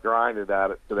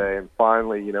at it today. And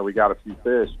finally, we got a few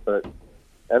fish.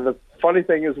 And the funny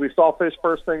thing is we saw fish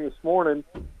first thing this morning.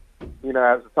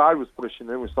 As the tide was pushing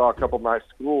in, we saw a couple nice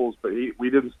schools, but we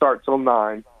didn't start till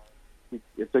 9.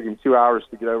 It took him 2 hours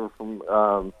to get over from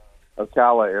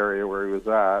Ocala area where he was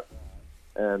at,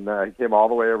 and he came all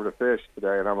the way over to fish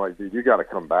today. And I'm like, dude, you got to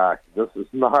come back. This is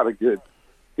not a good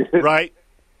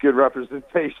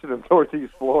representation of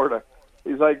Northeast Florida.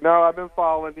 He's like, no, I've been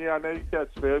following you. I know you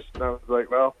catch fish. And I was like,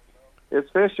 well,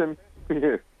 it's fishing.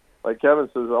 Like Kevin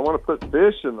says, I want to put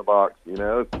fish in the box.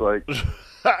 It's like.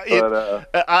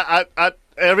 I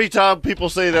every time people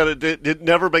say that, it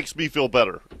never makes me feel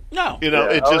better. No,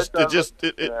 it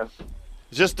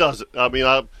just doesn't. I mean,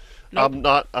 I'm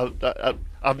not.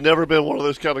 I've never been one of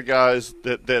those kind of guys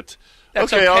that's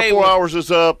okay. Our 4 hours is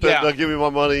up, and give me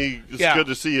my money. It's good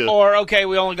to see you. Or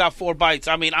we only got 4 bites.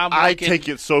 I mean, I take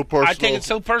it so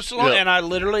personal. And I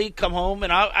literally come home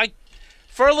and I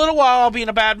for a little while I'll be in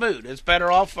a bad mood. It's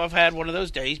better off I've had one of those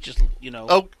days. Just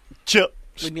Oh, Chip.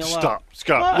 Leave me alone. Stop,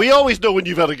 Scott. What? We always know when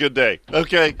you've had a good day.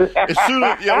 Okay, as soon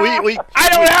as we I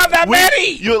don't have that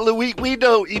many. We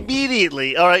know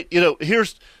immediately. All right,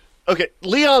 here's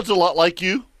Leon's a lot like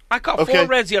you. I caught 4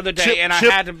 reds the other day, and I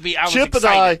had to be. I was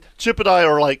excited. Chip and I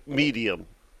are like medium.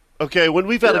 Okay, when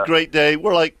we've had a great day,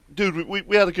 we're like, dude, we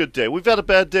had a good day. We've had a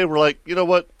bad day. We're like, you know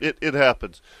what? It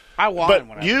happens. I won. But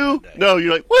when I had a bad day. No,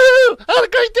 you're like, woo! I had a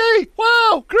great day.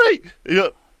 Wow, great.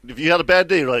 If you had a bad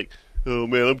day, you're like, oh,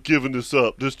 man, I'm giving this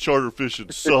up. This charter fishing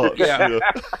sucks. I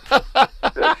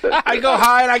go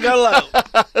high and I go low.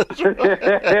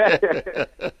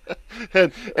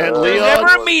 and Leon, there's never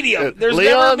a medium. There's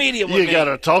never a medium with you got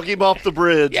to talk him off the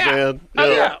bridge, man.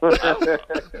 Yeah.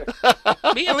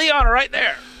 Me and Leon are right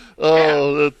there.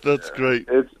 Oh, that's great.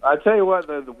 I tell you what,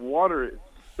 the water is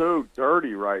so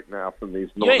dirty right now from these.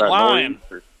 You ain't lying.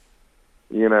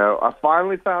 I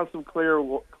finally found some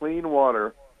clean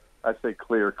water. I say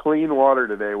clean water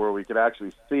today where we could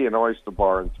actually see an oyster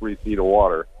bar in 3 feet of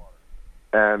water.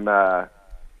 And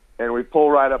we pull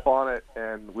right up on it,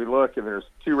 and we look, and there's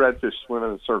 2 redfish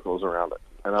swimming in circles around it.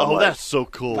 And I'm that's so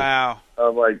cool. Wow.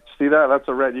 I'm like, see that? That's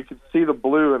a red. You can see the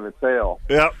blue in the tail.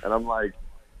 Yeah. And I'm like,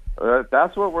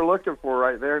 that's what we're looking for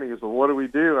right there. And he goes, well, what do we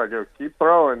do? I go, keep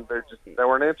throwing. They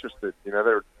weren't interested.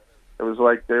 It was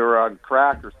like they were on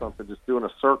crack or something, just doing a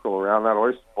circle around that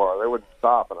oyster bar. They wouldn't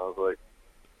stop. And I was like,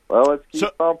 well, let's keep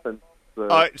thumping. All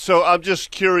right, so I'm just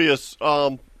curious,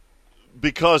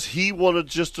 because he wanted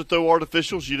just to throw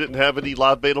artificials, you didn't have any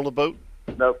live bait on the boat?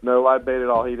 Nope, no live bait at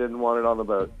all. He didn't want it on the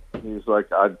boat. He was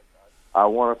like, I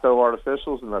want to throw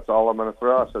artificials, and that's all I'm going to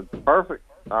throw. I said, perfect,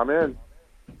 I'm in.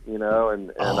 And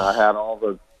I had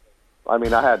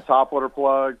I had topwater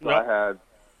plugs, I had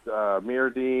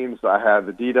Mirrodines, I had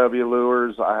the DW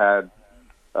lures, I had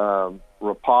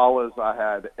Rapalas, I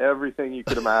had everything you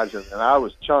could imagine, and I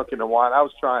was chunking the wine. I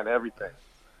was trying everything,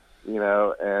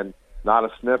 and not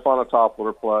a sniff on a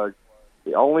topwater plug.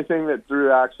 The only thing that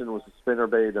drew action was the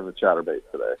spinnerbait and the chatterbait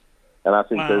today, and I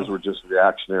think those were just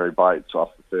reactionary bites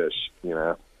off the fish,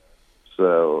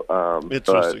 So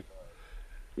interesting.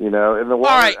 You know, and the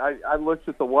water. Right. I looked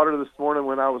at the water this morning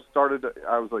when I was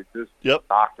like, this is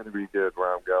not going to be good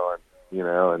where I'm going. You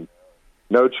know, and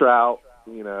no trout.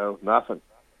 You know, nothing.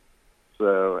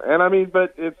 So, and I mean,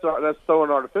 but that's throwing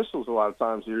artificials a lot of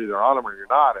times. You're either on them or you're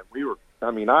not.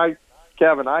 And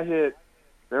Kevin, I hit.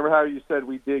 Remember how you said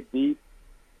we dig deep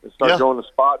and start going to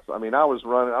spots? I mean, I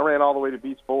ran all the way to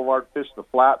Beach Boulevard, fished the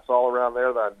flats all around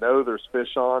there that I know there's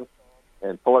fish on,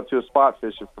 and pull up to a spot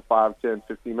fishing for 5, 10,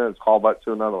 15 minutes, call back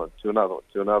to another one, to another one,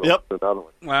 to another one, to another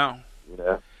one. Wow. You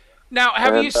know? Now,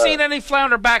 have you seen any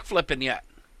flounder backflipping yet?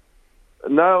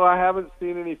 No, I haven't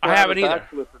seen any flounder I haven't either.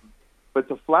 backflipping. But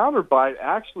the flounder bite,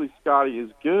 actually, Scotty, is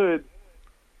good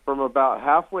from about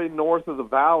halfway north of the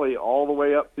valley all the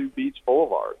way up through Beach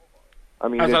Boulevard. I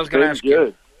mean, it's been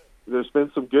good. There's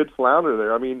been some good flounder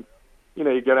there. I mean, you know,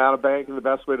 you get out of bank, and the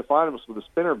best way to find them is with a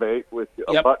spinner bait with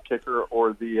a butt kicker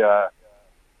or the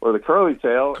curly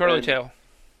tail. Curly tail.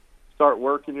 Start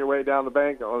working your way down the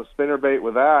bank on a spinner bait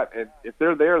with that, and if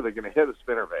they're there, they're going to hit a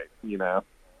spinner bait, you know.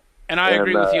 And I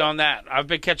agree with you on that. I've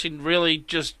been catching really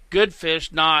just good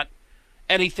fish, not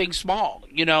anything small.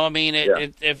 You know, I mean,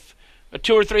 if a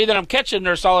 2 or 3 that I'm catching,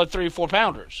 they're solid 3 or 4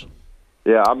 pounders.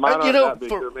 Yeah, mine aren't that big.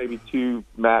 They're maybe 2,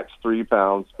 max 3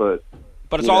 pounds, but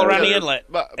it's all around the inlet.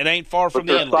 It ain't far from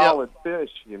the inlet. They're solid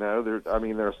fish, you know.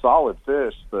 They're solid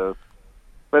fish. So,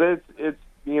 but it's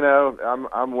you know,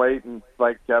 I'm waiting.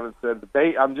 Like Kevin said, the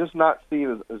bait. I'm just not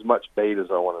seeing as much bait as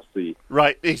I want to see.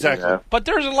 Right, exactly. You know? But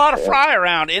there's a lot of fry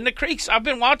around in the creeks. I've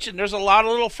been watching. There's a lot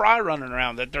of little fry running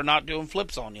around that they're not doing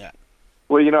flips on yet.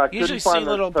 Well, you know, I usually couldn't find see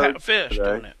little fish today.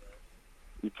 doing it.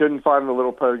 You couldn't find the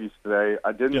little pogies today.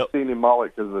 I didn't see any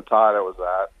mullet because of the tide I was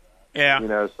at. Yeah. You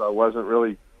know, so I wasn't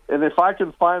really. And if I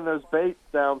can find those baits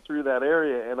down through that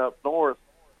area and up north,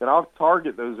 then I'll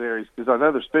target those areas because I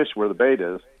know there's fish where the bait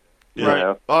is. Yeah. You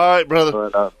know? All right, brother.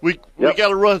 But, we got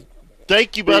to run.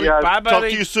 Thank you, buddy. Bye, buddy. Talk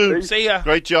to you soon. See ya.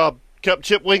 Great job. Captain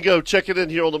Chip Wingo checking in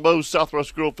here on the Moe's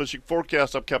Southwest Grill Fishing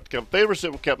Forecast. I'm Captain Kevin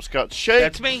Favorson with Captain Scott Shank.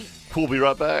 That's me. We'll be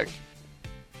right back.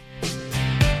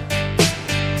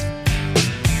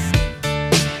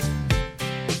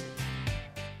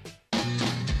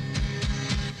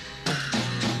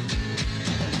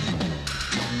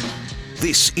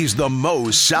 This is the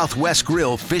Moe's Southwest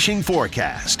Grill Fishing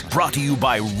Forecast, brought to you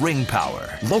by Ring Power,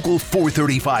 Local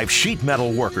 435 Sheet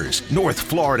Metal Workers, North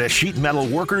Florida Sheet Metal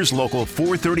Workers Local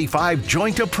 435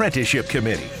 Joint Apprenticeship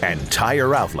Committee, and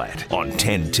Tire Outlet on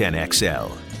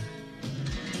 1010XL.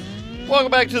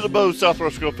 Welcome back to the Moe's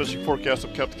Southwest Grill Fishing Forecast.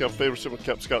 I'm Captain Kevin Favorson with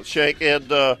Captain Scott Shank.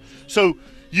 And so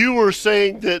you were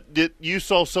saying that you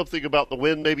saw something about the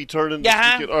wind maybe turning this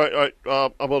weekend. All right.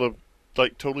 I'm going to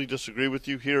totally disagree with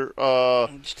you here.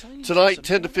 Tonight,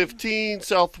 10 to 15,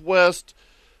 southwest.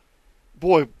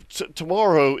 Boy,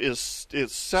 tomorrow is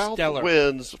south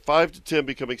winds, 5 to 10,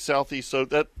 becoming southeast. So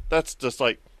that's just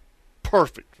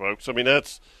perfect, folks. I mean,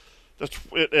 that's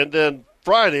and then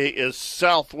Friday is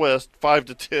southwest, 5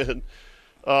 to 10,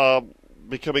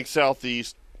 becoming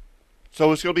southeast.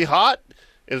 So it's going to be hot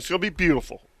and it's going to be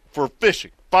beautiful for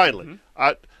fishing. Finally,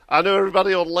 I know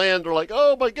everybody on land are like,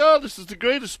 oh, my God, this is the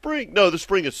greatest spring. No, the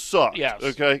spring has sucked. Yes.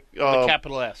 Okay. With a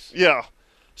capital S. Yeah.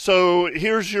 So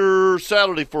here's your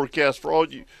Saturday forecast for all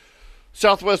you.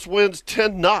 Southwest winds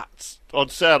 10 knots on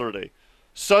Saturday.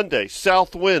 Sunday,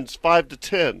 south winds 5 to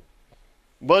 10.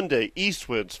 Monday, east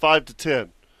winds 5 to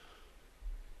 10.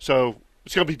 So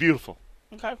it's going to be beautiful.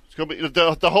 Okay. It's going to be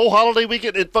the whole holiday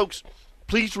weekend. And, folks,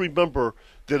 please remember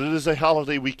that it is a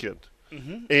holiday weekend.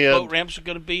 Mm-hmm. And boat ramps are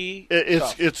going to be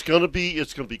it's going to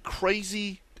be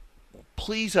crazy.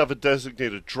 Please have a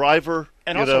designated driver,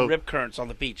 and also rip currents on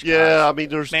the beach. Yeah, guys. I mean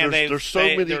there's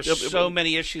so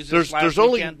many issues. There's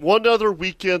only one other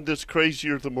weekend that's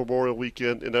crazier than Memorial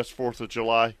Weekend, and that's 4th of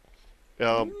July.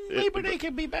 Labor Day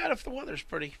can be bad if the weather's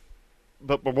pretty.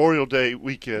 But Memorial Day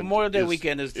weekend.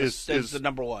 is the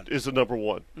number one. Is the number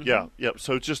one. Mm-hmm. Yeah, yep.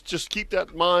 So just keep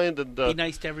that in mind and be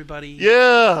nice to everybody.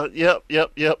 Yeah, yep.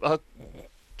 I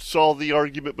saw the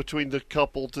argument between the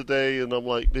couple today, and I'm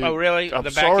like, dude, oh really? I'm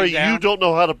sorry you don't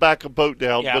know how to back a boat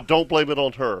down, but don't blame it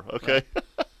on her, okay?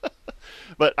 Right.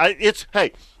 But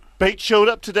hey, bait showed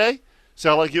up today.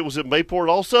 Sound like it was at Mayport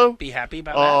also. Be happy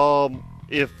about that.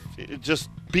 If just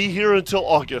be here until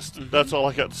August. Mm-hmm. That's all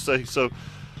I got to say. So.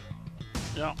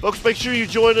 Yeah. Folks, make sure you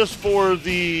join us for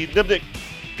the Nimnik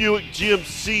Buick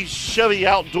GMC Chevy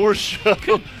Outdoor Show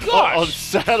on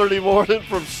Saturday morning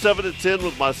from 7 to 10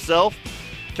 with myself,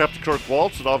 Captain Kirk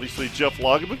Waltz, and obviously Jeff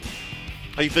Lagerman.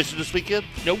 Are you fishing this weekend?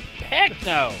 Nope. Heck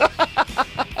no.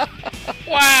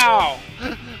 Wow.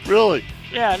 Really?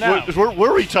 Yeah, no.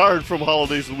 We're retired from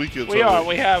holidays and weekends. We are.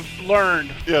 We have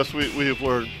learned. Yes, we have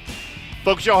learned.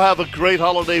 Folks, y'all have a great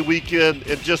holiday weekend.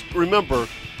 And just remember,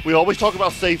 we always talk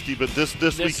about safety, but this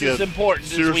weekend is important.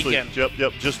 Seriously, this weekend.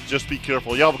 Yep. Just be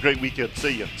careful. Y'all have a great weekend.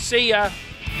 See ya. See ya.